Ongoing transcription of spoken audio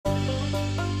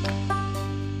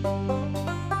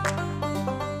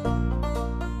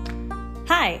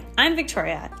I'm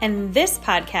Victoria, and this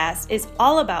podcast is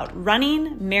all about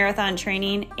running, marathon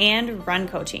training, and run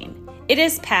coaching. It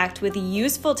is packed with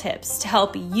useful tips to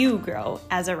help you grow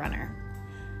as a runner.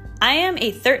 I am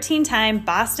a 13-time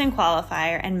Boston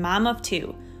qualifier and mom of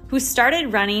two who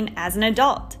started running as an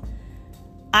adult.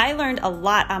 I learned a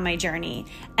lot on my journey,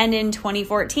 and in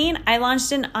 2014, I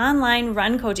launched an online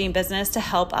run coaching business to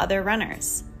help other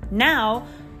runners. Now,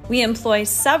 we employ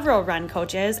several run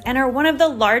coaches and are one of the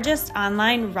largest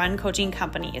online run coaching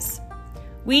companies.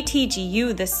 We teach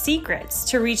you the secrets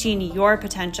to reaching your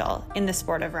potential in the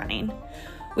sport of running.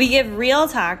 We give real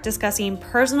talk discussing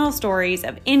personal stories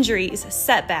of injuries,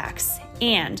 setbacks,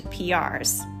 and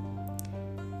PRs.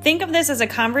 Think of this as a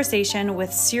conversation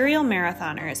with serial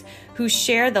marathoners who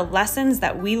share the lessons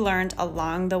that we learned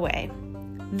along the way.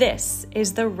 This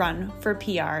is the Run for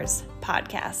PRs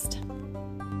podcast.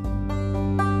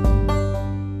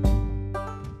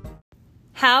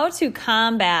 How to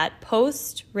combat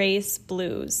post-race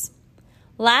blues.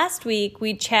 Last week,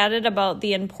 we chatted about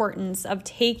the importance of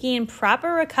taking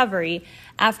proper recovery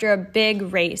after a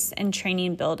big race and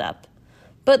training buildup.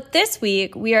 But this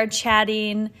week, we are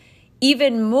chatting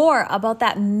even more about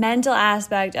that mental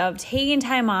aspect of taking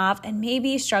time off and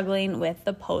maybe struggling with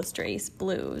the post-race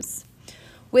blues.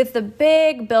 With the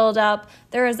big buildup,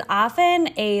 there is often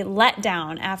a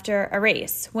letdown after a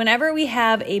race. Whenever we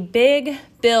have a big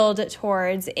build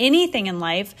towards anything in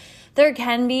life, there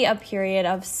can be a period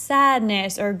of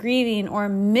sadness or grieving or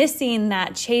missing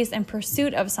that chase and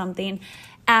pursuit of something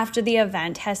after the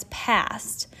event has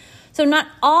passed. So not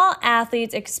all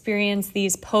athletes experience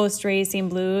these post-racing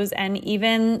blues, and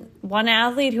even one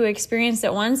athlete who experienced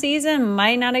it one season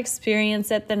might not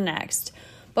experience it the next.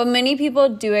 But many people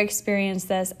do experience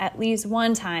this at least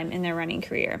one time in their running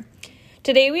career.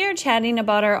 Today we are chatting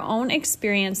about our own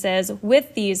experiences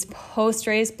with these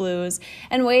post-race blues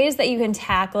and ways that you can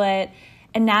tackle it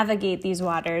and navigate these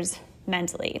waters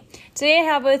mentally. Today I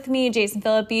have with me Jason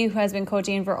Philippi, who has been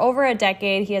coaching for over a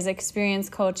decade. He has experience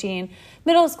coaching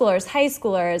middle schoolers, high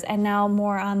schoolers, and now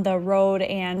more on the road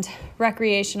and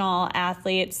recreational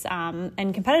athletes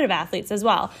and competitive athletes as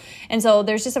well. And so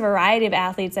there's just a variety of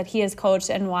athletes that he has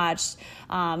coached and watched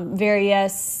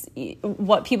various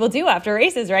what people do after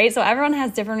races, right? So everyone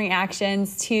has different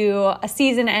reactions to a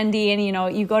season ending.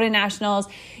 You go to nationals,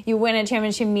 you win a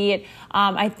championship meet.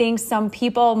 I think some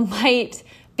people might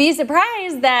be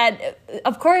surprised that,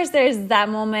 of course, there's that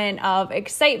moment of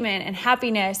excitement and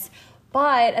happiness,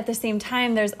 but at the same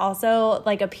time, there's also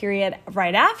like a period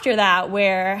right after that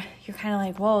where you're kind of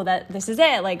like, whoa, this is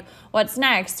it. Like, what's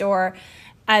next? Or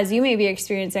as you may be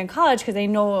experiencing in college, because I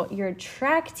know your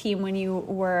track team, when you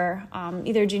were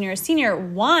either junior or senior,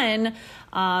 won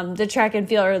the track and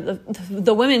field, or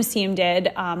the women's team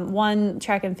did, won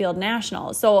track and field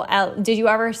nationals. So did you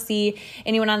ever see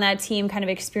anyone on that team kind of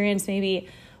experience maybe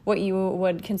what you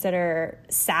would consider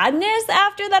sadness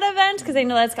after that event? Because I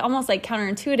know that's almost like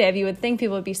counterintuitive. You would think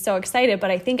people would be so excited,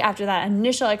 but I think after that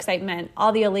initial excitement,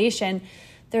 all the elation,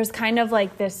 there's kind of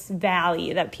like this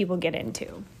valley that people get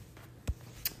into.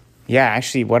 Yeah,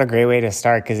 actually, what a great way to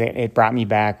start, because it brought me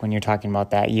back when you're talking about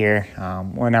that year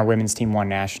when our women's team won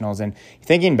nationals. And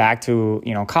thinking back to,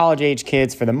 college-age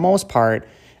kids, for the most part,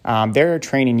 they're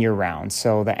training year-round.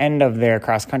 So the end of their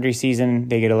cross-country season,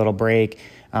 they get a little break.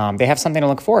 They have something to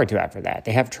look forward to after that.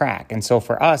 They have track. And so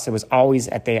for us, it was always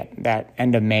at that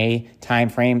end of May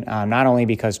timeframe, not only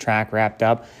because track wrapped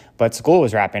up, but school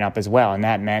was wrapping up as well. And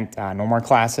that meant no more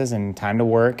classes and time to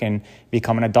work and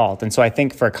become an adult. And so I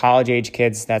think for college-age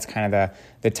kids, that's kind of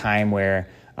the time where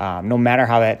no matter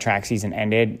how that track season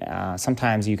ended,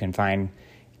 sometimes you can find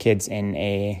kids in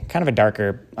a kind of a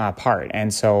darker part.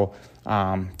 And so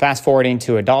fast forwarding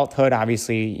to adulthood,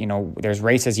 obviously, there's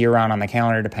races year-round on the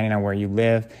calendar depending on where you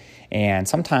live. And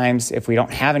sometimes if we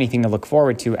don't have anything to look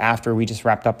forward to after we just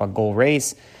wrapped up a goal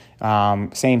race,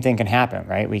 same thing can happen,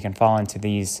 right? We can fall into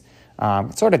these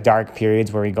sort of dark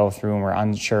periods where we go through and we're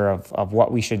unsure of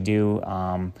what we should do.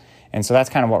 And so that's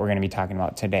kind of what we're going to be talking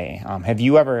about today. Have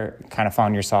you ever kind of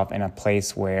found yourself in a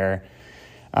place where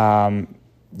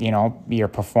your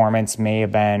performance may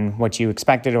have been what you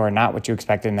expected or not what you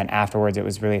expected, and then afterwards it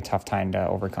was really a tough time to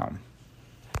overcome?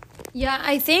 Yeah,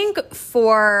 I think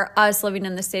for us living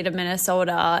in the state of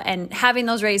Minnesota and having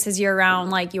those races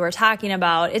year-round like you were talking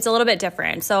about, it's a little bit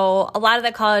different. So a lot of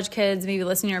the college kids maybe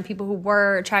listening are people who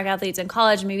were track athletes in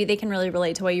college. Maybe they can really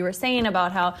relate to what you were saying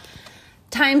about how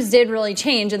times did really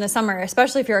change in the summer,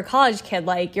 especially if you're a college kid.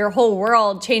 Like, your whole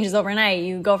world changes overnight.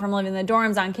 You go from living in the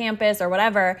dorms on campus or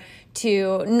whatever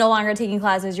to no longer taking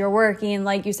classes, you're working.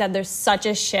 Like you said, there's such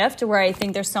a shift where I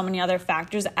think there's so many other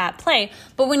factors at play.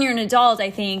 But when you're an adult, I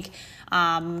think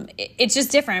it's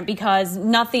just different because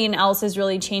nothing else is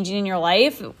really changing in your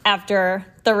life after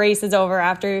the race is over,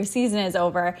 after your season is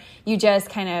over. You just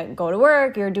kind of go to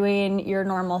work, you're doing your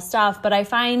normal stuff. But I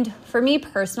find, for me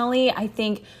personally, I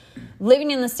think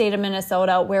living in the state of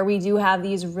Minnesota where we do have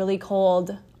these really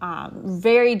cold,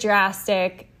 very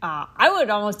drastic, I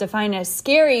would almost define as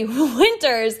scary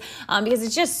winters because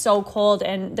it's just so cold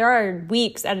and there are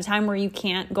weeks at a time where you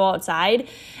can't go outside.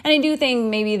 And I do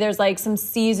think maybe there's like some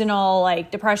seasonal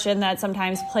like depression that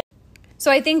sometimes plays.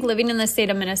 So I think living in the state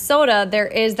of Minnesota, there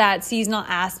is that seasonal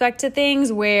aspect to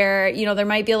things where, you know, there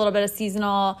might be a little bit of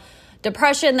seasonal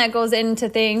depression that goes into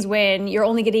things when you're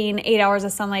only getting 8 hours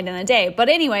of sunlight in a day. But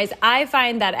anyways, I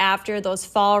find that after those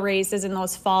fall races and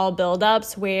those fall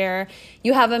buildups where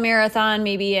you have a marathon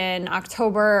maybe in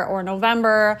October or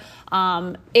November,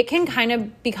 it can kind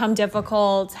of become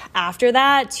difficult after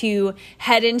that to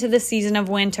head into the season of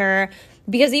winter.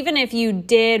 Because even if you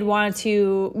did want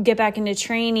to get back into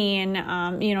training,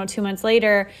 2 months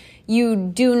later, you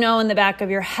do know in the back of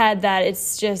your head that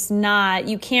it's just not,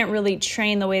 you can't really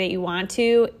train the way that you want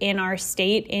to in our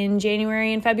state in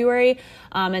January and February.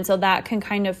 And so that can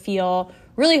kind of feel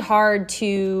really hard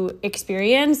to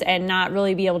experience and not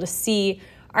really be able to see,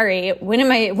 all right, when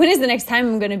is the next time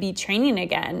I'm going to be training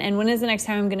again? And when is the next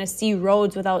time I'm going to see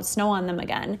roads without snow on them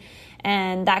again?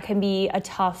 And that can be a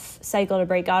tough cycle to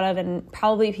break out of. And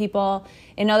probably people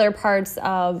in other parts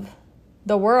of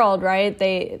the world, right?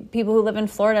 People who live in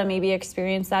Florida maybe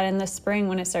experience that in the spring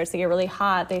when it starts to get really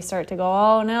hot. They start to go,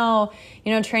 oh no,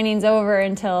 training's over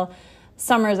until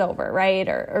summer's over, right?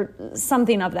 Or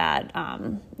something of that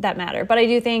matter. But I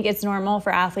do think it's normal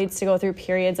for athletes to go through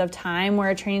periods of time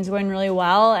where training's going really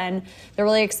well and they're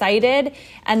really excited.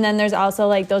 And then there's also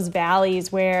like those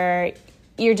valleys where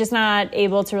you're just not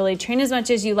able to really train as much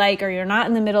as you like, or you're not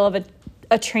in the middle of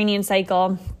a training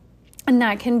cycle. And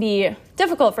that can be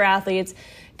difficult for athletes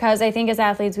because I think as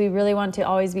athletes, we really want to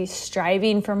always be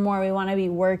striving for more. We want to be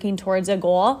working towards a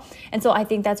goal. And so I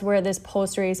think that's where this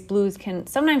post-race blues can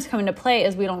sometimes come into play,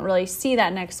 is we don't really see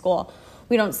that next goal.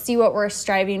 We don't see what we're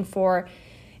striving for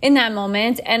in that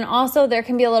moment. And also there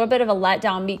can be a little bit of a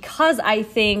letdown because I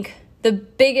think the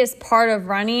biggest part of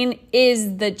running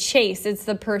is the chase. It's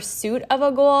the pursuit of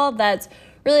a goal that's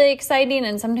really exciting.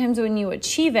 And sometimes when you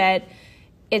achieve it,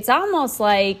 it's almost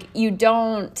like you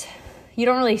don't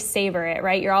really savor it,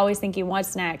 right? You're always thinking,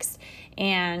 what's next?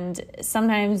 And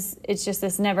sometimes it's just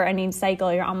this never-ending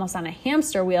cycle. You're almost on a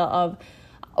hamster wheel of,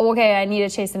 okay, I need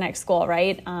to chase the next goal,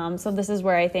 right? So this is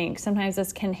where I think sometimes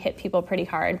this can hit people pretty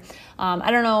hard.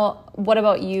 I don't know, what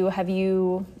about you? Have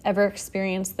you ever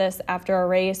experienced this after a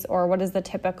race, or what is the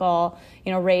typical,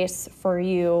 race for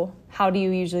you? How do you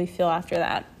usually feel after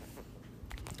that?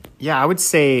 Yeah, I would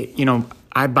say,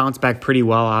 I bounce back pretty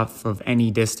well off of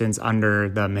any distance under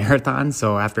the marathon.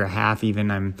 So after a half,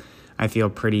 even I feel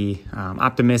pretty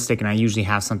optimistic, and I usually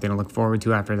have something to look forward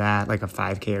to after that, like a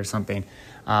 5K or something.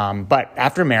 But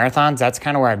after marathons, that's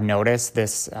kind of where I've noticed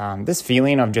this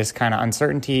feeling of just kind of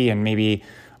uncertainty and maybe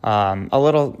a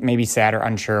little maybe sad or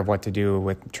unsure of what to do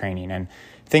with training. And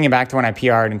thinking back to when I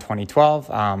PR'd in 2012,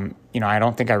 I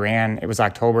don't think I ran. It was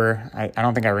October. I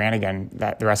don't think I ran again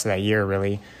the rest of that year,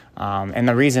 really. And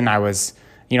the reason I was,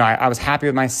 I was happy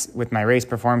with my race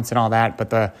performance and all that,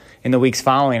 but in the weeks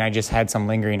following, I just had some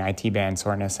lingering IT band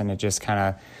soreness, and it just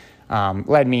kind of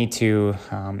led me to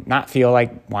not feel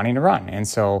like wanting to run. And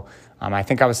so I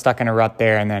think I was stuck in a rut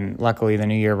there, and then luckily the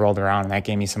new year rolled around, and that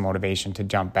gave me some motivation to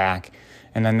jump back.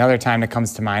 And then another time that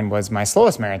comes to mind was my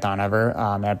slowest marathon ever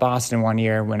at Boston one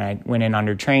year when I went in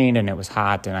under-trained and it was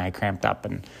hot and I cramped up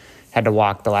and had to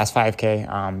walk the last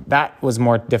 5K. That was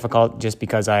more difficult just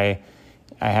because I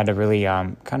had to really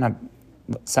kind of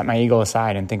set my ego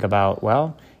aside and think about,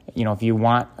 well, if you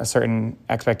want a certain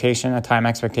expectation, a time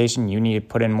expectation, you need to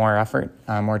put in more effort,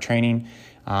 more training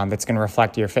that's going to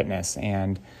reflect your fitness.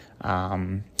 And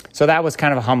so that was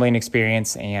kind of a humbling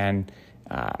experience. And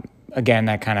again,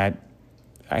 that kind of,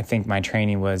 I think my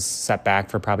training was set back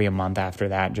for probably a month after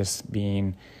that, just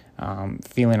being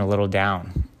feeling a little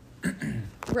down.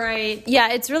 Right.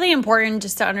 Yeah, it's really important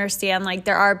just to understand, like,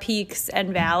 there are peaks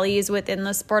and valleys within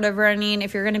the sport of running.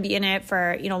 If you're going to be in it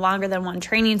for, longer than one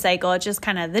training cycle, it's just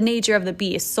kind of the nature of the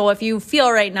beast. So if you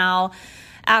feel right now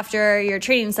after your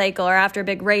training cycle or after a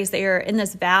big race that you're in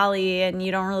this valley and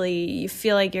you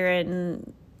feel like you're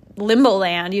in limbo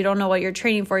land. You don't know what you're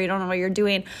training for. You don't know what you're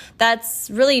doing. That's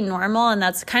really normal, and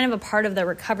that's kind of a part of the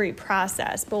recovery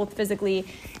process, both physically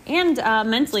and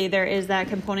mentally. There is that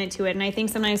component to it, and I think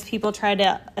sometimes people try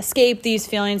to escape these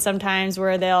feelings sometimes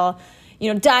where they'll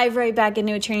dive right back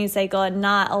into a training cycle and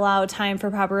not allow time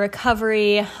for proper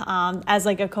recovery as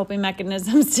like a coping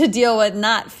mechanism to deal with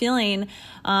not feeling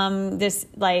this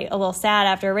like a little sad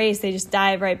after a race. They just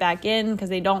dive right back in because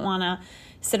they don't want to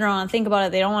sit around and think about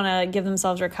it. They don't want to give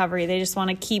themselves recovery. They just want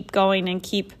to keep going and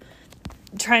keep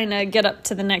trying to get up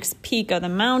to the next peak of the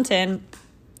mountain.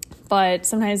 But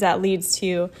sometimes that leads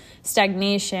to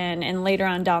stagnation, and later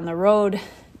on down the road,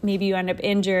 maybe you end up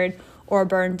injured or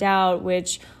burned out,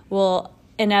 which will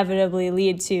inevitably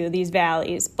lead to these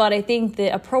valleys. But I think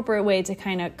the appropriate way to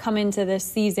kind of come into this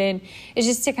season is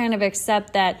just to kind of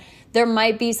accept that there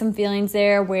might be some feelings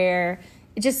there where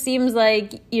it just seems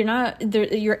like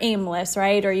you're aimless,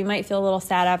 right? Or you might feel a little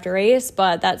sad after a race,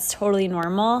 but that's totally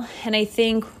normal. And I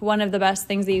think one of the best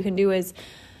things that you can do is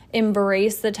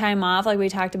embrace the time off, like we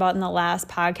talked about in the last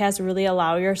podcast. Really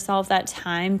allow yourself that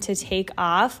time to take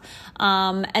off,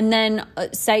 and then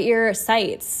set your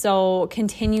sights. So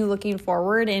continue looking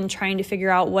forward and trying to figure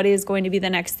out what is going to be the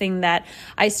next thing that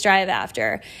I strive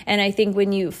after. And I think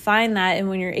when you find that, and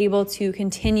when you're able to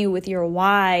continue with your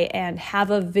why and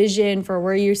have a vision for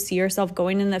where you see yourself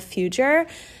going in the future,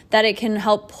 that it can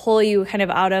help pull you kind of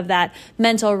out of that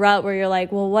mental rut where you're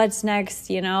like, well, what's next,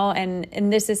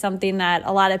 and this is something that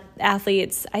a lot of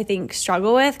athletes, I think,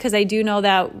 struggle with, because I do know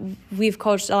that we've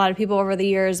coached a lot of people over the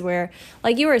years where,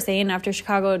 like you were saying, after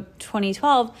Chicago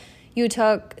 2012, you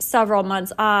took several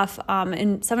months off,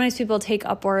 and sometimes people take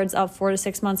upwards of 4 to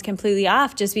 6 months completely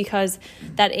off just because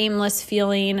that aimless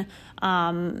feeling,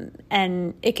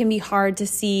 and it can be hard to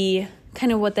see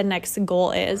kind of what the next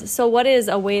goal is. So what is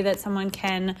a way that someone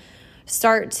can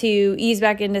start to ease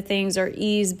back into things or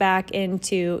ease back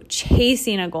into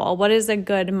chasing a goal? What is a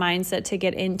good mindset to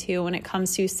get into when it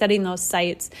comes to setting those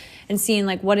sights and seeing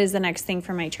like, what is the next thing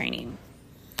for my training?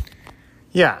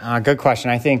 Yeah, good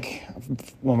question. I think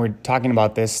when we're talking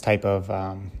about this type of,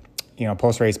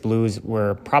 post-race blues,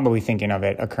 we're probably thinking of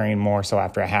it occurring more so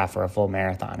after a half or a full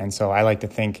marathon. And so I like to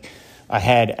think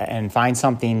ahead and find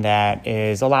something that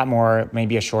is a lot more,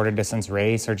 maybe a shorter distance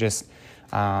race, or just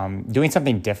doing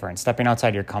something different, stepping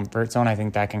outside your comfort zone. I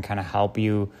think that can kind of help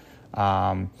you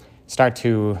start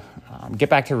to get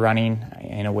back to running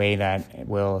in a way that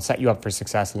will set you up for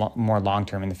success more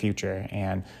long-term in the future.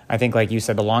 And I think, like you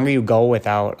said, the longer you go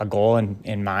without a goal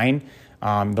in mind,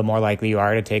 the more likely you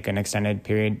are to take an extended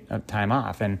period of time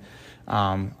off. And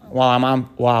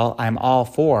while I'm all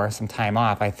for some time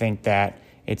off, I think that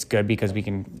it's good because we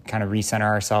can kind of recenter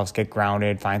ourselves, get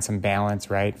grounded, find some balance,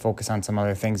 right? Focus on some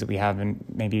other things that we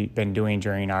haven't maybe been doing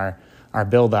during our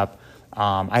buildup.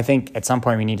 I think at some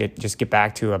point we need to just get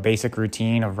back to a basic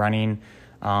routine of running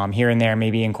here and there,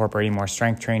 maybe incorporating more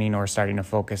strength training or starting to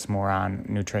focus more on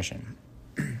nutrition.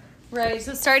 Right.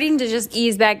 So starting to just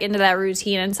ease back into that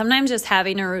routine, and sometimes just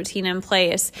having a routine in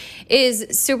place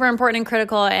is super important and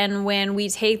critical. And when we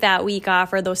take that week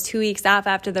off or those 2 weeks off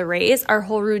after the race, our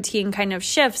whole routine kind of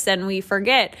shifts and we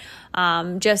forget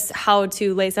just how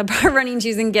to lace up our running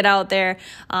shoes and get out there.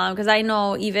 Because I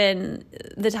know even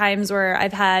the times where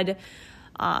I've had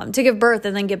to give birth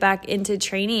and then get back into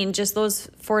training, just those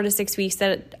 4 to 6 weeks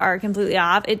that are completely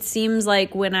off, it seems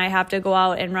like when I have to go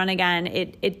out and run again,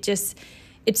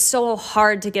 it's so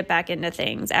hard to get back into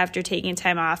things after taking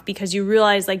time off, because you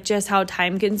realize like just how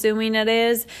time consuming it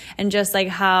is, and just like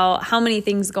how many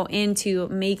things go into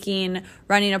making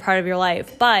running a part of your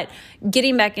life. But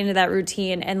getting back into that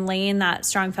routine and laying that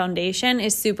strong foundation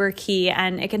is super key,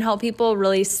 and it can help people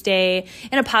really stay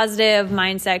in a positive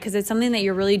mindset, because it's something that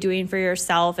you're really doing for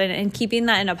yourself, and keeping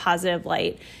that in a positive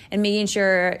light and making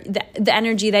sure that the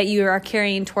energy that you are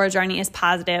carrying towards running is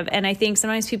positive. And I think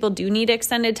sometimes people do need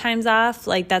extended times off.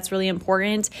 Like that's really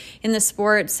important in the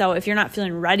sport. So if you're not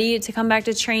feeling ready to come back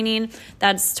to training,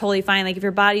 that's totally fine. Like if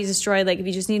your body's destroyed, like if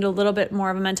you just need a little bit more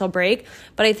of a mental break.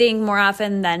 But I think more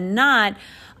often than not,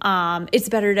 it's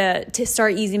better to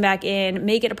start easing back in,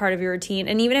 make it a part of your routine.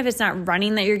 And even if it's not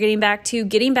running that you're getting back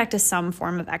to some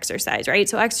form of exercise, right?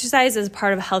 So exercise is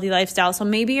part of a healthy lifestyle. So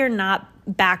maybe you're not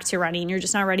back to running, you're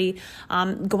just not ready,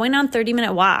 going on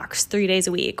 30-minute walks 3 days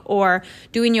a week, or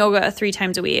doing yoga 3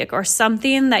 times a week, or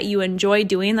something that you enjoy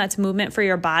doing that's movement for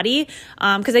your body.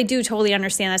 Because I do totally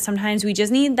understand that sometimes we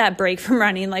just need that break from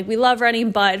running. Like we love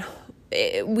running, but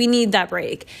we need that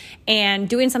break. And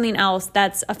doing something else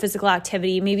that's a physical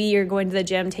activity, maybe you're going to the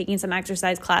gym, taking some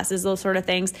exercise classes, those sort of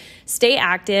things, stay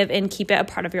active and keep it a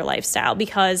part of your lifestyle,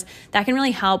 because that can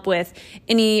really help with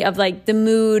any of like the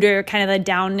mood or kind of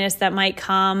the downness that might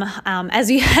come as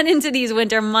we head into these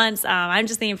winter months. I'm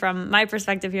just thinking from my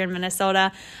perspective here in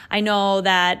Minnesota, I know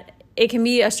that it can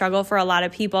be a struggle for a lot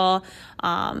of people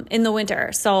in the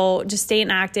winter. So just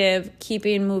staying active,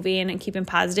 keeping moving, and keeping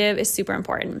positive is super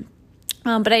important.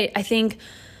 But I think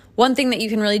one thing that you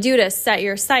can really do to set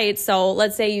your sights, so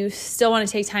let's say you still want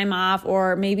to take time off,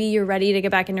 or maybe you're ready to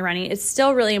get back into running, it's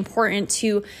still really important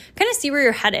to kind of see where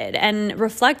you're headed and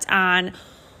reflect on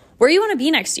where you want to be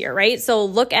next year, right? So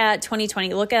look at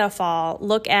 2020, look at a fall,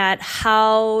 look at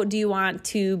how do you want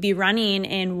to be running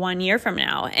in 1 year from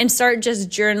now, and start just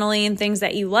journaling things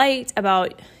that you liked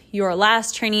about your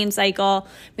last training cycle,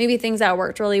 maybe things that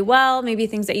worked really well, maybe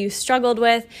things that you struggled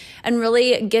with, and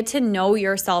really get to know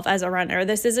yourself as a runner.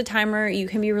 This is a time where you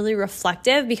can be really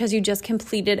reflective because you just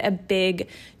completed a big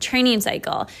training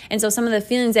cycle. And so some of the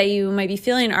feelings that you might be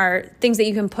feeling are things that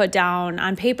you can put down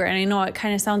on paper. And I know it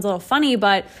kind of sounds a little funny,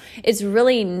 but it's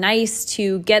really nice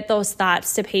to get those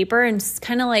thoughts to paper and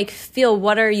kind of like feel,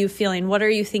 what are you feeling? What are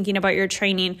you thinking about your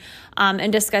training?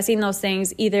 And discussing those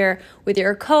things either with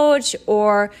your coach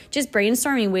or just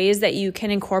brainstorming ways that you can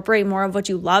incorporate more of what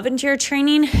you love into your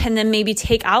training, and then maybe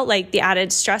take out like the added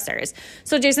stressors.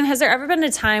 So Jason, has there ever been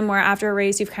a time where after a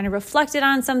race you've kind of reflected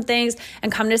on some things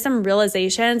and come to some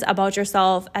realizations about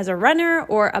yourself as a runner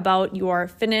or about your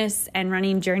fitness and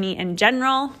running journey in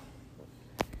general?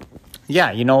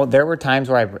 Yeah, there were times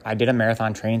where I did a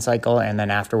marathon training cycle, and then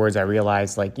afterwards I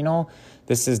realized, like,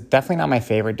 this is definitely not my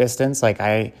favorite distance. Like,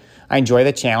 I enjoy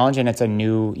the challenge, and it's a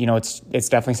new, it's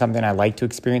definitely something I like to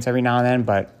experience every now and then,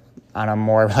 but on a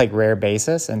more like rare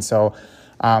basis. And so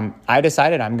I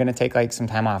decided I'm going to take like some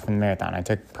time off from the marathon. I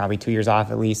took probably 2 years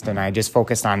off at least, and I just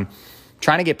focused on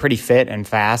trying to get pretty fit and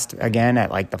fast again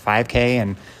at like the 5K.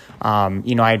 And,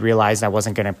 I'd realized I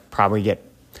wasn't going to probably get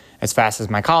as fast as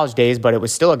my college days, but it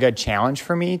was still a good challenge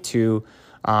for me to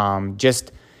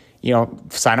just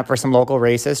sign up for some local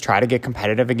races, try to get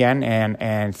competitive again.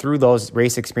 And through those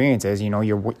race experiences,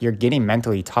 you're getting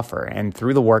mentally tougher. And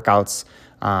through the workouts,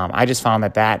 I just found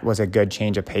that was a good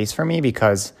change of pace for me,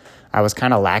 because I was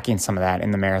kind of lacking some of that in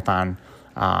the marathon,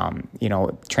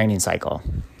 training cycle.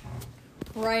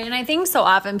 Right. And I think so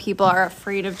often people are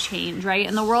afraid of change, right?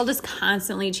 And the world is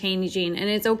constantly changing, and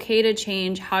it's okay to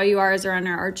change how you are as a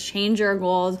runner, or change your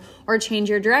goals, or change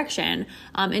your direction.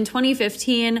 In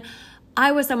 2015,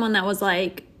 I was someone that was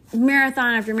like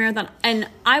marathon after marathon, and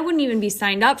I wouldn't even be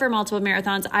signed up for multiple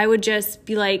marathons. I would just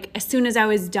be like, as soon as I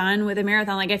was done with a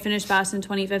marathon, like I finished Boston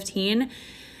 2015,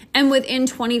 and within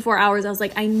 24 hours, I was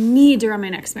like, I need to run my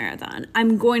next marathon.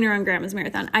 I'm going to run Grandma's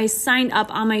Marathon. I signed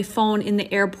up on my phone in the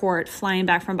airport flying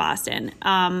back from Boston.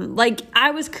 Like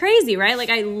I was crazy, right? Like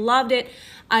I loved it.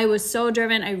 I was so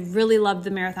driven. I really loved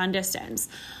the marathon distance.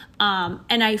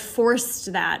 And I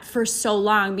forced that for so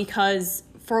long, because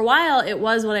for a while, it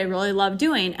was what I really loved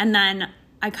doing. And then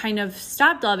I kind of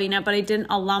stopped loving it, but I didn't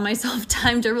allow myself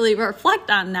time to really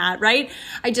reflect on that, right?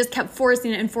 I just kept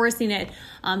forcing it.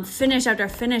 Finish after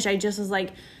finish, I just was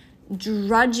like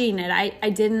drudging it. I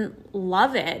didn't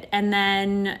love it. And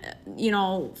then,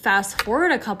 fast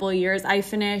forward a couple of years, I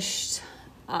finished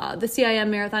the CIM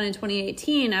marathon in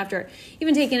 2018 after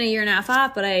even taking a year and a half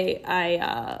off. But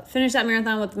I finished that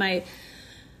marathon with my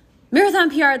marathon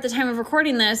PR at the time of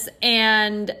recording this,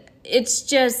 and it's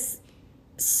just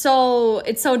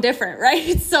it's so different,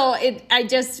 right? So I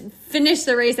just finished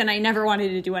the race and I never wanted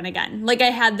to do it again. Like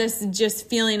I had this just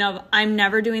feeling of, I'm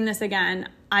never doing this again.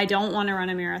 I don't want to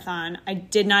run a marathon. I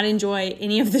did not enjoy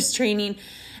any of this training.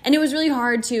 And it was really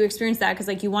hard to experience that, because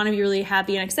like you want to be really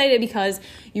happy and excited because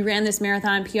you ran this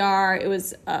marathon PR. It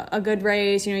was a good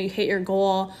race, you hit your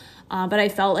goal. But I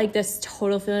felt like this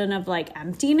total feeling of like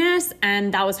emptiness,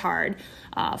 and that was hard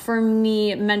for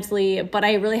me mentally. But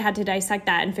I really had to dissect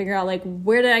that and figure out like,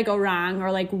 where did I go wrong,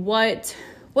 or like what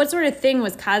sort of thing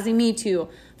was causing me to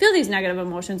feel these negative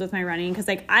emotions with my running, because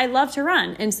like I love to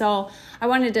run. And so I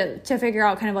wanted to figure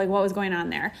out kind of like what was going on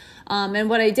there. And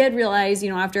what I did realize,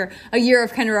 after a year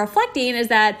of kind of reflecting, is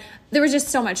that there was just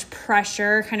so much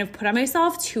pressure kind of put on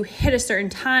myself to hit a certain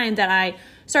time that I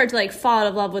started to like fall out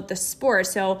of love with the sport.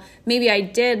 So maybe I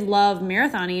did love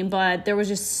marathoning, but there was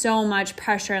just so much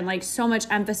pressure and like so much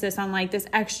emphasis on like this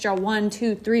extra 1,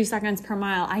 2, 3 seconds per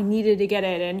mile. I needed to get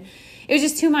it. And it was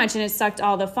just too much, and it sucked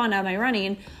all the fun out of my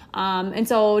running. And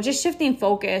so just shifting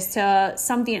focus to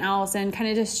something else and kind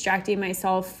of distracting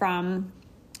myself from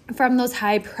from those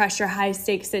high pressure, high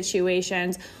stakes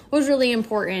situations was really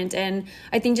important. And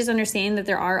I think just understanding that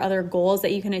there are other goals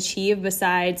that you can achieve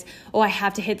besides, I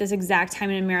have to hit this exact time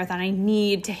in a marathon. I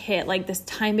need to hit like this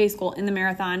time-based goal in the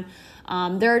marathon.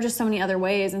 There are just so many other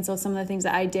ways. And so some of the things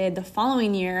that I did the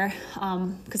following year,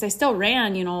 because I still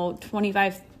ran,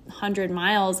 2,500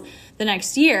 miles the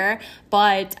next year,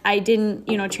 but I didn't,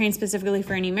 train specifically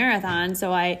for any marathon.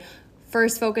 So I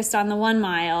first focused on the 1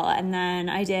 mile, and then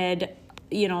I did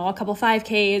a couple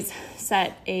 5Ks,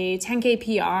 set a 10K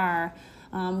PR,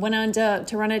 went on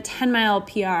to run a 10-mile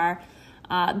PR.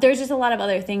 There's just a lot of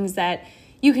other things that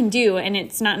you can do, and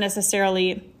it's not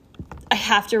necessarily I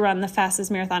have to run the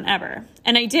fastest marathon ever.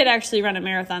 And I did actually run a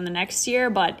marathon the next year,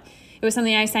 but it was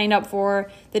something I signed up for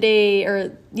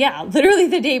literally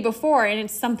the day before, and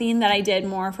it's something that I did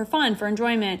more for fun, for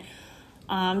enjoyment,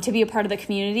 to be a part of the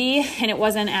community. And it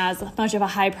wasn't as much of a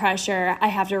high pressure, I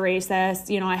have to race this,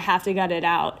 I have to gut it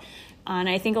out. And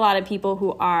I think a lot of people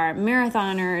who are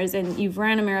marathoners and you've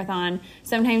ran a marathon,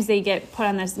 sometimes they get put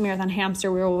on this marathon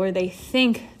hamster wheel where they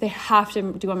think they have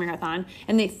to do a marathon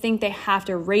and they think they have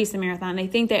to race a marathon. They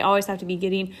think they always have to be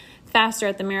getting faster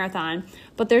at the marathon.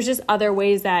 But there's just other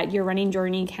ways that your running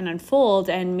journey can unfold.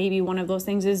 And maybe one of those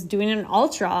things is doing an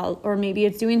ultra, or maybe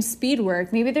it's doing speed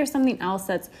work. Maybe there's something else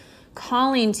that's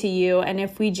calling to you. And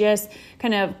if we just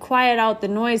kind of quiet out the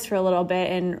noise for a little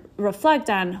bit and reflect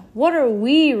on what are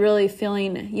we really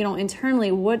feeling,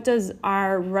 internally, what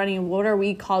are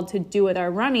we called to do with our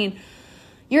running,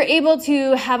 you're able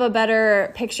to have a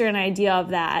better picture and idea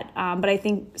of that. But I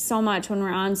think so much when we're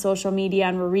on social media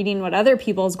and we're reading what other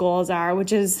people's goals are,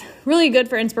 which is really good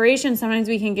for inspiration, sometimes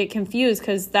we can get confused,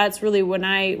 because that's really when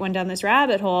I went down this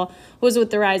rabbit hole, was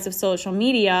with the rise of social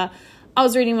media. I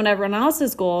was reading what everyone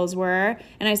else's goals were,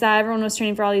 and I saw everyone was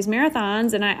training for all these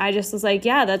marathons, and I just was like,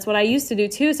 yeah, that's what I used to do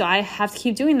too, so I have to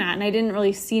keep doing that, and I didn't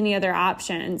really see any other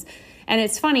options. And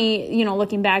it's funny,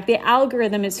 looking back, the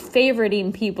algorithm is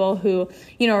favoriting people who,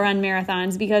 run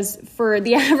marathons, because for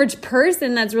the average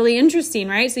person, that's really interesting,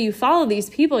 right? So you follow these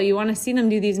people, you want to see them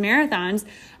do these marathons,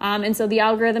 and so the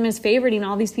algorithm is favoriting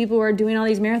all these people who are doing all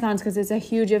these marathons because it's a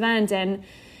huge event. And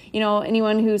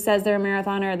anyone who says they're a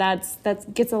marathoner,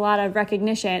 that gets a lot of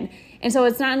recognition. And so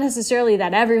it's not necessarily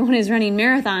that everyone is running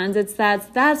marathons. It's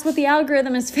that's what the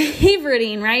algorithm is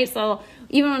favoriting, right? So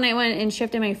even when I went and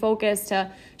shifted my focus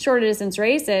to shorter distance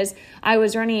races, I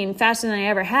was running faster than I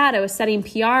ever had. I was setting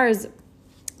PRs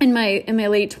in my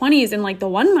late 20s in like the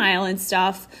 1 mile and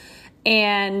stuff.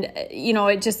 And,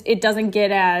 it doesn't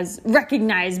get as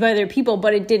recognized by other people,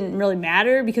 but it didn't really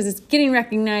matter because it's getting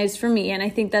recognized for me. And I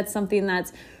think that's something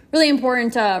that's really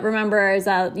important to remember is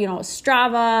that,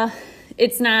 Strava,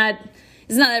 it's not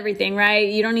everything, right?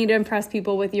 You don't need to impress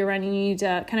people with your running. You need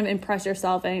to kind of impress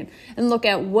yourself and look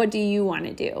at what do you want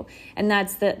to do. And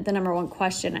that's the number one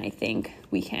question I think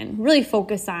we can really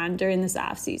focus on during this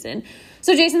off season.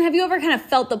 So Jason, have you ever kind of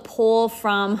felt the pull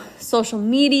from social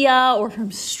media or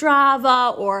from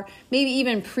Strava, or maybe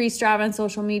even pre-Strava and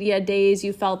social media days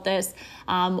you felt this?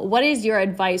 What is your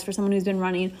advice for someone who's been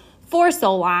running for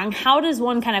so long? How does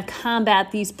one kind of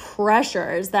combat these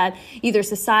pressures that either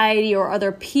society or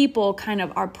other people kind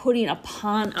of are putting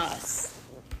upon us?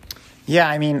 Yeah,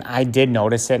 I did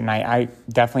notice it, and I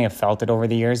definitely have felt it over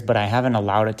the years, but I haven't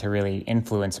allowed it to really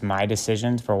influence my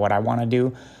decisions for what I want to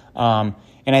do.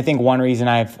 And I think one reason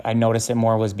I noticed it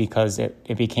more was because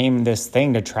it became this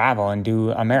thing to travel and do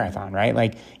a marathon, right?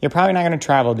 Like, you're probably not going to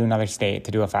travel to another state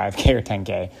to do a 5K or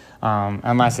 10K,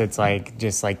 unless it's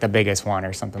just the biggest one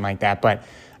or something like that. But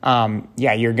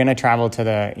you're going to travel to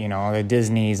the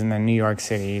Disneys and the New York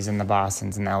Cities and the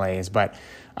Bostons and the LAs. But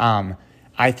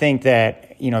I think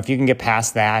that, if you can get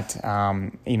past that,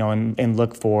 and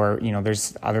look for,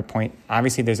 there's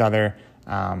other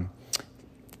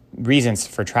reasons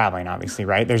for traveling, obviously,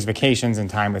 right? There's vacations and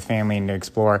time with family and to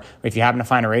explore. If you happen to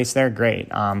find a race there, great.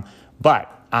 But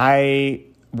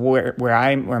where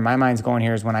my mind's going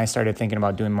here is when I started thinking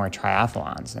about doing more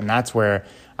triathlons, and that's where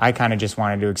I kind of just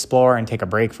wanted to explore and take a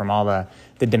break from all the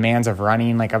demands of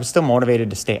running. Like, I was still motivated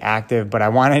to stay active, but I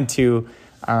wanted to,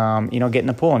 get in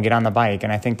the pool and get on the bike.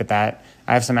 And I think that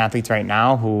I have some athletes right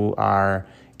now who are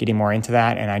getting more into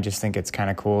that, and I just think it's kind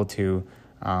of cool to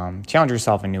challenge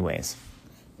yourself in new ways.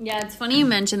 Yeah, it's funny you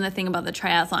mentioned the thing about the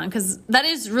triathlon, because that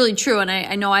is really true. And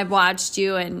I know I've watched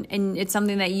you, and it's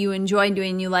something that you enjoy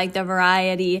doing. You like the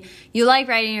variety. You like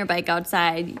riding your bike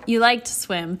outside. You like to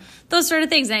swim, those sort of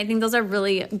things. And I think those are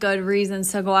really good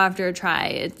reasons to go after a try.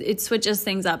 It switches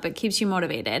things up. It keeps you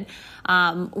motivated.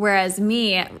 Whereas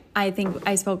me, I think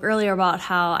I spoke earlier about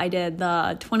how I did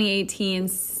the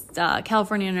 2018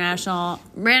 California International,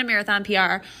 ran a marathon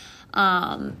PR.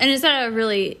 And instead of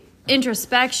really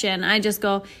introspection, I just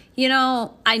go,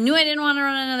 I knew I didn't want to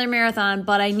run another marathon,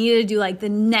 but I needed to do like the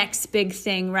next big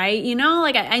thing, right?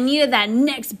 Like I needed that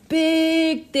next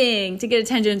big thing to get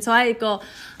attention. So I go,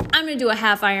 I'm going to do a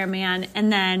half Ironman.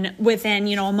 And then within,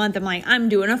 a month, I'm like, I'm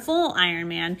doing a full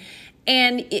Ironman.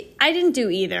 And I didn't do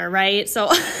either, right?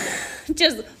 So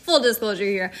just full disclosure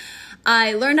here.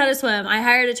 I learned how to swim. I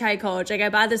hired a tri coach. Like I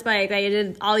bought this bike. I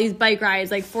did all these bike rides,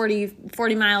 like 40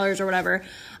 milers or whatever.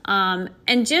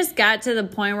 And just got to the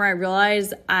point where I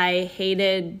realized I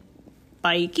hated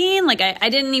biking. Like I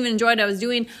didn't even enjoy what I was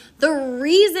doing. The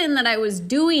reason that I was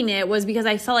doing it was because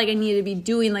I felt like I needed to be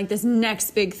doing like this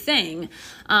next big thing.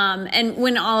 And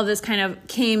when all of this kind of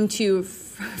came to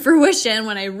fruition,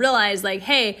 when I realized like,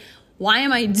 hey, why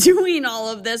am I doing all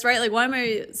of this, right? Like, why am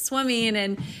I swimming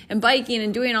and biking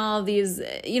and doing all of these?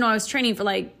 I was training for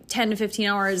like 10 to 15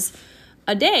 hours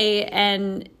a day,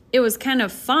 and it was kind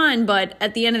of fun. But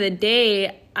at the end of the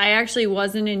day, I actually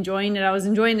wasn't enjoying it. I was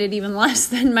enjoying it even less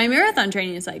than my marathon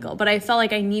training cycle. But I felt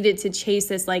like I needed to chase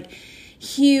this like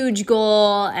huge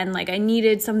goal, and like I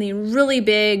needed something really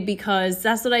big because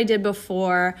that's what I did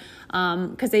before.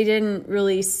 Because I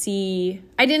didn't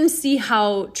see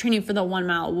how training for the 1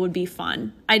 mile would be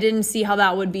fun. I didn't see how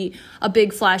that would be a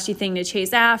big flashy thing to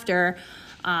chase after.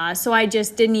 So I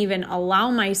just didn't even allow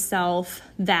myself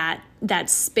that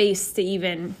space to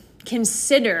even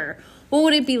consider what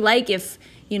would it be like if,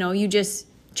 you just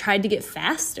tried to get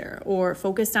faster or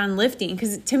focused on lifting.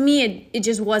 Because to me, it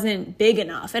just wasn't big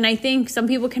enough. And I think some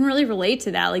people can really relate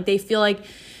to that. Like they feel like,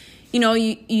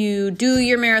 you do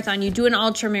your marathon, you do an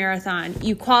ultra marathon,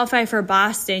 you qualify for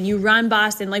Boston, you run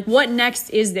Boston. Like what next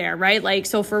is there, right? Like,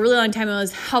 so for a really long time, it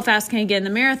was how fast can I get in the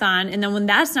marathon? And then when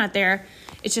that's not there,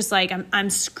 it's just like, I'm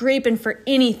scraping for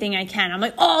anything I can. I'm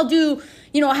like, I'll do,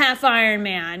 a half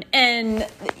Ironman. And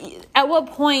at what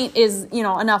point is,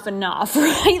 enough,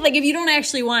 right? Like if you don't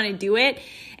actually want to do it,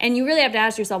 and you really have to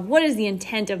ask yourself, what is the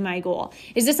intent of my goal?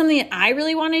 Is this something that I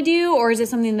really want to do, or is it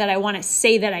something that I want to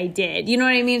say that I did? You know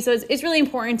what I mean? So it's really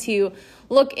important to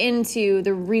look into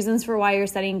the reasons for why you're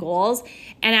setting goals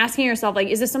and asking yourself, like,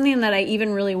 is this something that I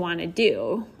even really want to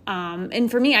do? And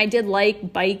for me, I did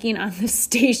like biking on the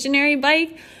stationary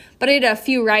bike, but I did a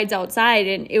few rides outside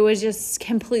and it was just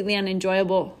completely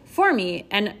unenjoyable for me.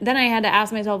 And then I had to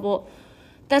ask myself, well,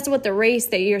 that's what the race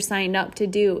that you're signed up to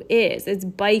do is. It's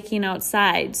biking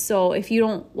outside. So if you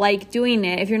don't like doing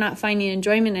it, if you're not finding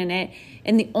enjoyment in it,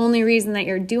 and the only reason that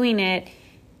you're doing it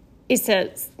is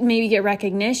to maybe get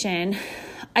recognition,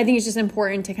 I think it's just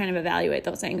important to kind of evaluate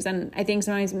those things. And I think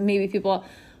sometimes maybe people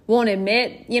won't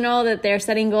admit, that they're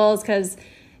setting goals because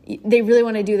they really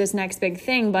want to do this next big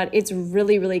thing, but it's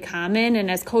really, really common. And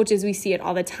as coaches, we see it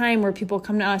all the time where people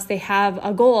come to us, they have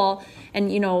a goal and,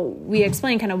 we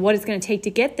explain kind of what it's going to take to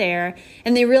get there.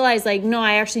 And they realize like, no,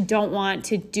 I actually don't want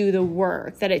to do the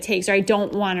work that it takes, or I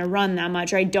don't want to run that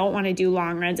much, or I don't want to do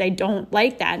long runs. I don't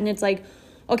like that. And it's like,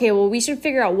 okay, well, we should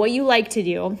figure out what you like to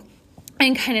do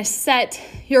and kind of set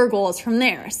your goals from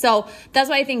there. So that's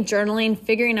why I think journaling,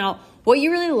 figuring out what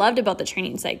you really loved about the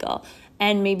training cycle,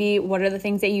 and maybe what are the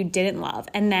things that you didn't love,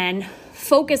 and then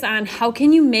focus on how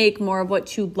can you make more of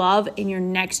what you love in your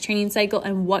next training cycle,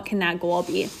 and what can that goal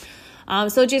be.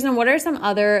 So Jason, what are some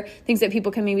other things that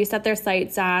people can maybe set their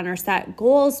sights on or set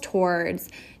goals towards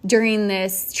during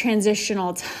this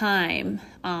transitional time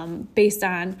based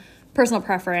on personal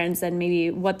preference and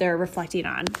maybe what they're reflecting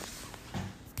on?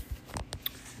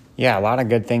 Yeah, a lot of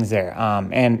good things there.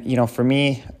 And, for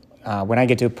me, when I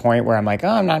get to a point where I'm like,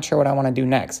 I'm not sure what I want to do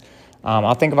next,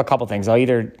 I'll think of a couple things.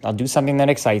 I'll do something that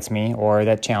excites me or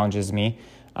that challenges me.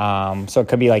 So it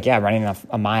could be like, running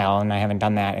a mile, and I haven't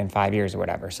done that in 5 years or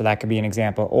whatever. So that could be an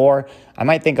example. Or I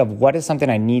might think of what is something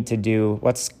I need to do,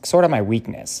 what's sort of my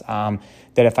weakness,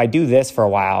 that if I do this for a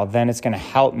while, then it's going to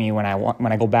help me when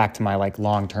I go back to my like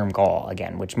long-term goal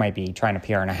again, which might be trying to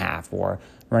PR&a-half or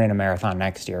running a marathon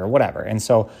next year or whatever. And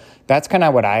so that's kind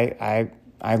of what I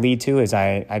lead to, is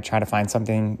I try to find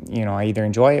something, I either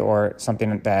enjoy or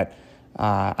something that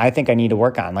I think I need to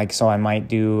work on. Like, so I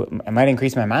might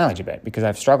increase my mileage a bit because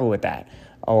I've struggled with that.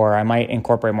 Or I might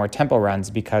incorporate more tempo runs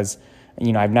because,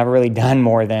 I've never really done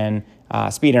more than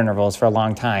speed intervals for a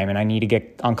long time, and I need to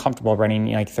get uncomfortable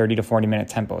running like 30 to 40 minute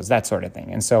tempos, that sort of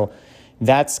thing. And so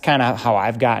that's kind of how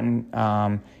I've gotten,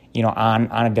 on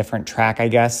a different track, I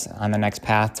guess, on the next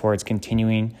path towards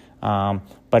continuing.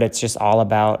 But it's just all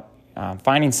about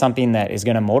finding something that is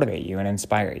going to motivate you and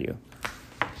inspire you.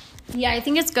 Yeah, I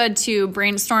think it's good to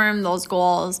brainstorm those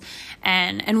goals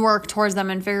and work towards them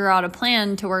and figure out a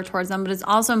plan to work towards them. But it's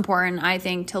also important, I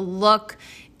think, to look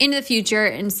into the future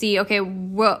and see, okay,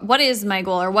 what is my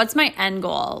goal, or what's my end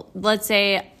goal? Let's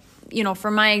say,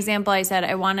 for my example, I said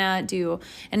I want to do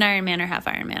an Ironman or half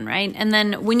Ironman, right? And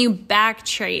then when you back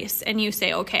trace and you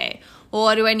say, okay, well,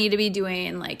 what do I need to be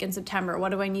doing like in September?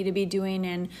 What do I need to be doing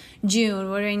in June?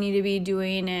 What do I need to be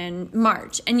doing in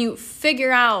March? And you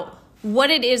figure out what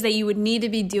it is that you would need to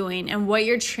be doing and what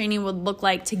your training would look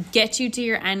like to get you to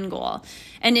your end goal.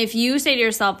 And if you say to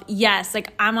yourself, yes,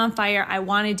 like I'm on fire, I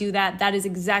want to do that, that is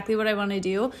exactly what I want to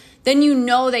do, then you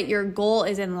know that your goal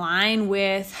is in line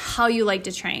with how you like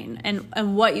to train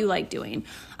and what you like doing.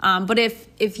 But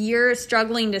if you're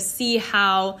struggling to see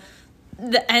how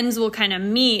the ends will kind of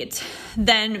meet,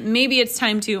 then maybe it's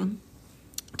time to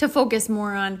focus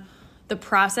more on the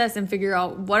process and figure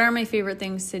out what are my favorite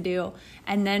things to do,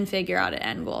 and then figure out an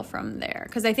end goal from there.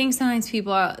 Because I think sometimes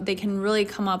people, they can really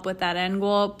come up with that end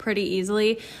goal pretty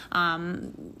easily. The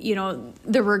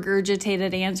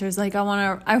regurgitated answers like I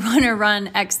want to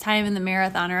run X time in the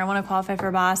marathon, or I want to qualify for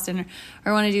Boston,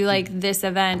 or I want to do like this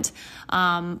event.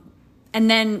 And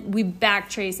then we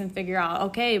backtrace and figure out,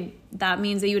 okay, that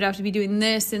means that you would have to be doing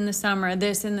this in the summer,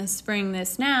 this in the spring,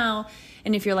 this now.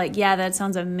 And if you're like, yeah, that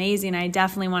sounds amazing, I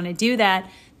definitely want to do that,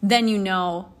 then you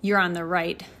know you're on the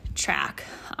right track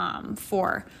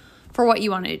for what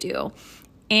you want to do.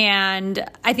 And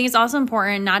I think it's also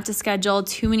important not to schedule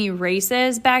too many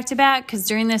races back to back, because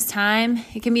during this time,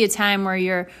 it can be a time where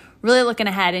you're really looking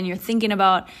ahead and you're thinking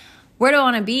about, where do I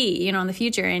want to be, in the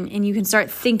future? And you can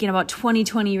start thinking about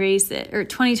 2020 races or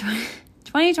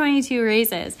 2022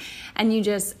 races, and you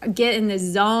just get in this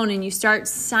zone and you start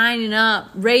signing up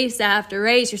race after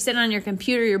race. You're sitting on your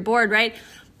computer, you're bored, right?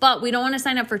 But we don't want to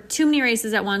sign up for too many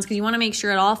races at once, because you want to make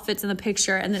sure it all fits in the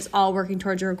picture and it's all working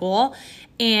towards your goal.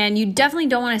 And you definitely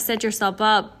don't want to set yourself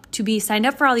up to be signed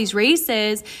up for all these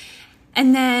races,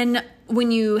 and then when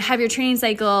you have your training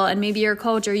cycle and maybe you're a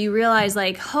coach, or you realize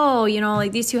like,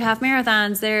 like these two half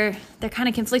marathons, they're kind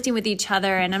of conflicting with each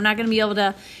other, and I'm not going to be able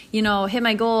to, hit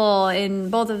my goal in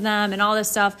both of them and all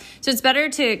this stuff. So it's better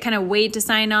to kind of wait to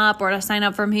sign up, or to sign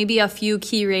up for maybe a few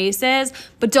key races,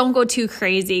 but don't go too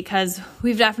crazy, because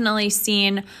we've definitely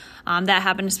seen that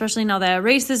happen, especially now that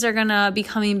races are going to be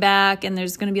coming back and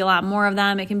there's going to be a lot more of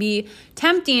them. It can be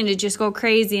tempting to just go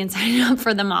crazy and sign up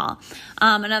for them all.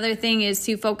 Another thing is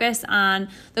to focus on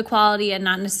the quality and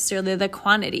not necessarily the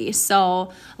quantity.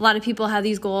 So a lot of people have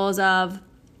these goals of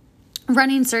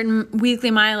running certain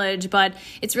weekly mileage, but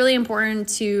it's really important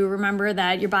to remember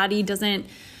that your body doesn't...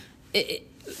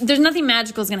 There's nothing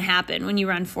magical is going to happen when you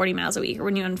run 40 miles a week or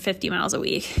when you run 50 miles a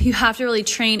week. You have to really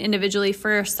train individually for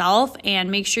yourself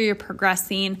and make sure you're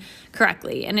progressing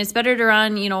correctly. And it's better to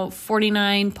run,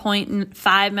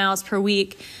 49.5 miles per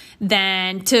week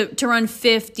than to run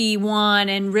 51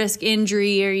 and risk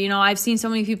injury. Or, I've seen so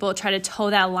many people try to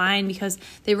toe that line because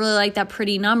they really like that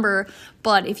pretty number.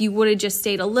 But if you would have just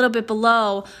stayed a little bit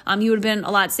below, you would have been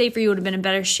a lot safer. You would have been in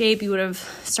better shape. You would have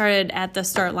started at the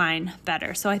start line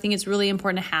better. So I think it's really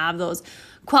important to have those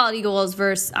quality goals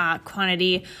versus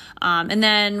quantity. And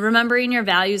then remembering your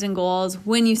values and goals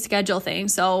when you schedule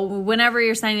things. So whenever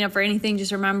you're signing up for anything,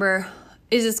 just remember,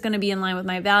 is this going to be in line with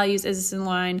my values? Is this in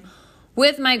line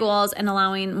with my goals, and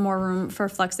allowing more room for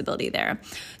flexibility there.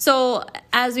 So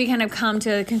as we kind of come to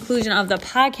the conclusion of the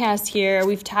podcast here,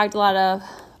 we've talked a lot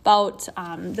about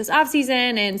this off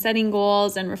season and setting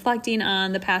goals and reflecting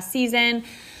on the past season.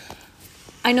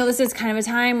 I know this is kind of a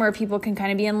time where people can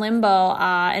kind of be in limbo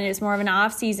and it's more of an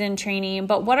off season training,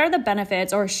 but what are the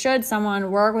benefits, or should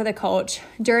someone work with a coach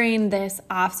during this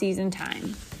off season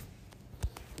time?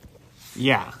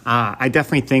 Yeah, I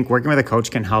definitely think working with a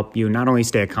coach can help you not only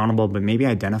stay accountable, but maybe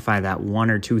identify that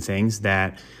one or two things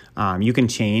that you can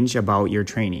change about your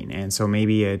training. And so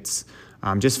maybe it's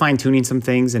just fine tuning some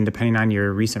things, and depending on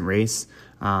your recent race,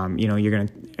 you're going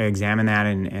to examine that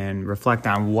and reflect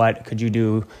on what could you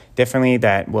do differently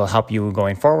that will help you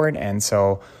going forward. And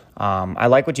so I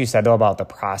like what you said, though, about the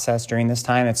process during this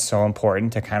time. It's so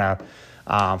important to kind of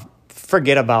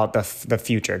forget about the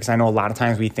future, because I know a lot of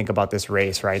times we think about this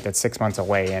race, right, that's 6 months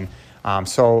away, and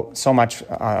so much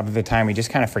of the time we just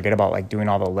kind of forget about like doing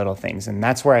all the little things. And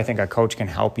that's where I think a coach can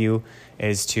help you,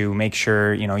 is to make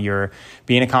sure you're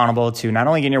being accountable to not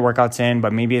only getting your workouts in,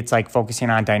 but maybe it's like focusing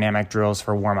on dynamic drills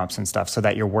for warm-ups and stuff so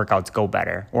that your workouts go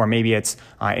better. Or maybe it's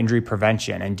injury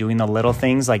prevention and doing the little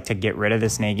things like to get rid of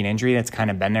this nagging injury that's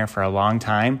kind of been there for a long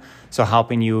time. So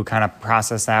helping you kind of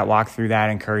process that, walk through that,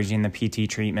 encouraging the PT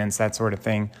treatments, that sort of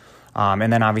thing.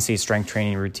 And then obviously strength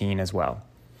training routine as well.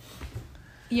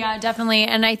 Yeah, definitely.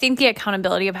 And I think the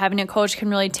accountability of having a coach can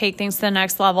really take things to the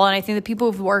next level. And I think the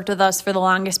people who've worked with us for the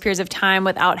longest periods of time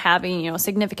without having,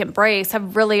 significant breaks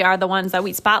really are the ones that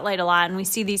we spotlight a lot. And we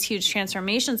see these huge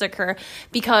transformations occur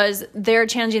because they're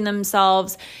challenging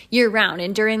themselves year round.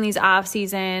 And during these off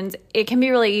seasons, it can be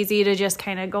really easy to just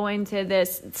kind of go into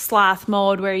this sloth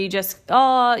mode where you just,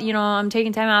 I'm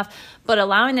taking time off. But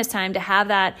allowing this time to have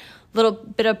that little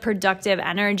bit of productive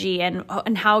energy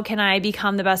and how can I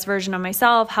become the best version of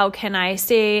myself? How can I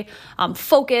stay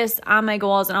focused on my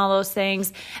goals and all those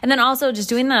things? And then also just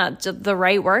doing the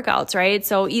right workouts, right?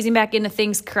 So easing back into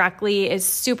things correctly is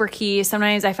super key.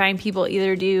 Sometimes I find people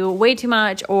either do way too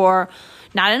much or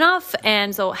not enough.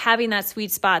 And so having that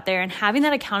sweet spot there and having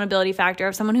that accountability factor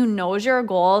of someone who knows your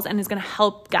goals and is going to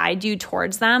help guide you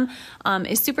towards them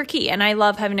is super key. And I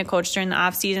love having a coach during the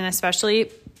off season,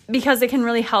 especially because it can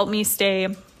really help me stay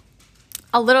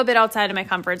a little bit outside of my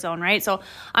comfort zone, right? So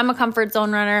I'm a comfort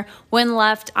zone runner. When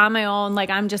left on my own,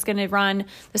 I'm just going to run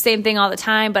the same thing all the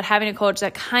time, but having a coach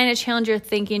that kind of challenges your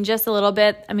thinking just a little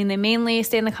bit. I mean, they mainly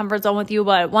stay in the comfort zone with you,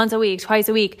 but once a week, twice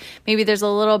a week, maybe there's a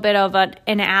little bit of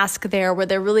an ask there where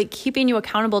they're really keeping you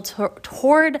accountable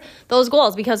toward those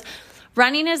goals, because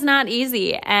running is not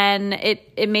easy, and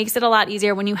it makes it a lot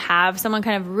easier when you have someone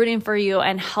kind of rooting for you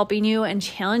and helping you and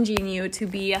challenging you to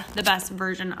be the best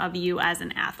version of you as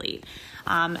an athlete.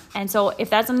 And so if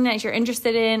that's something that you're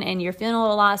interested in and you're feeling a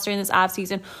little lost during this off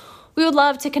season, we would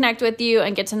love to connect with you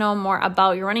and get to know more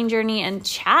about your running journey and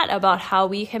chat about how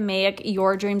we can make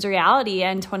your dreams a reality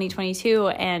in 2022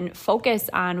 and focus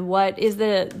on what is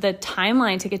the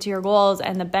timeline to get to your goals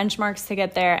and the benchmarks to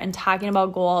get there, and talking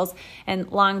about goals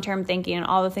and long-term thinking and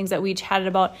all the things that we chatted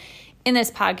about in this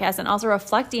podcast, and also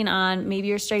reflecting on maybe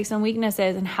your strengths and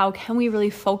weaknesses and how can we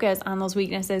really focus on those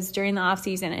weaknesses during the off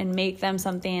season and make them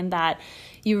something that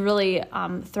you really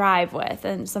thrive with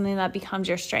and something that becomes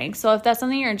your strength. So if that's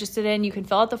something you're interested in, you can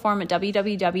fill out the form at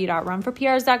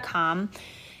www.runforprs.com,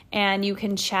 and you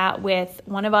can chat with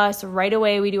one of us right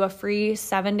away. We do a free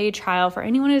 7-day trial for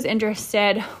anyone who's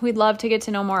interested. We'd love to get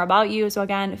to know more about you. So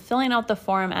again, filling out the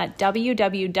form at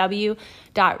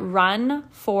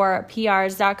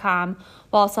www.runforprs.com.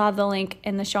 We'll also have the link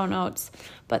in the show notes.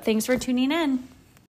 But thanks for tuning in.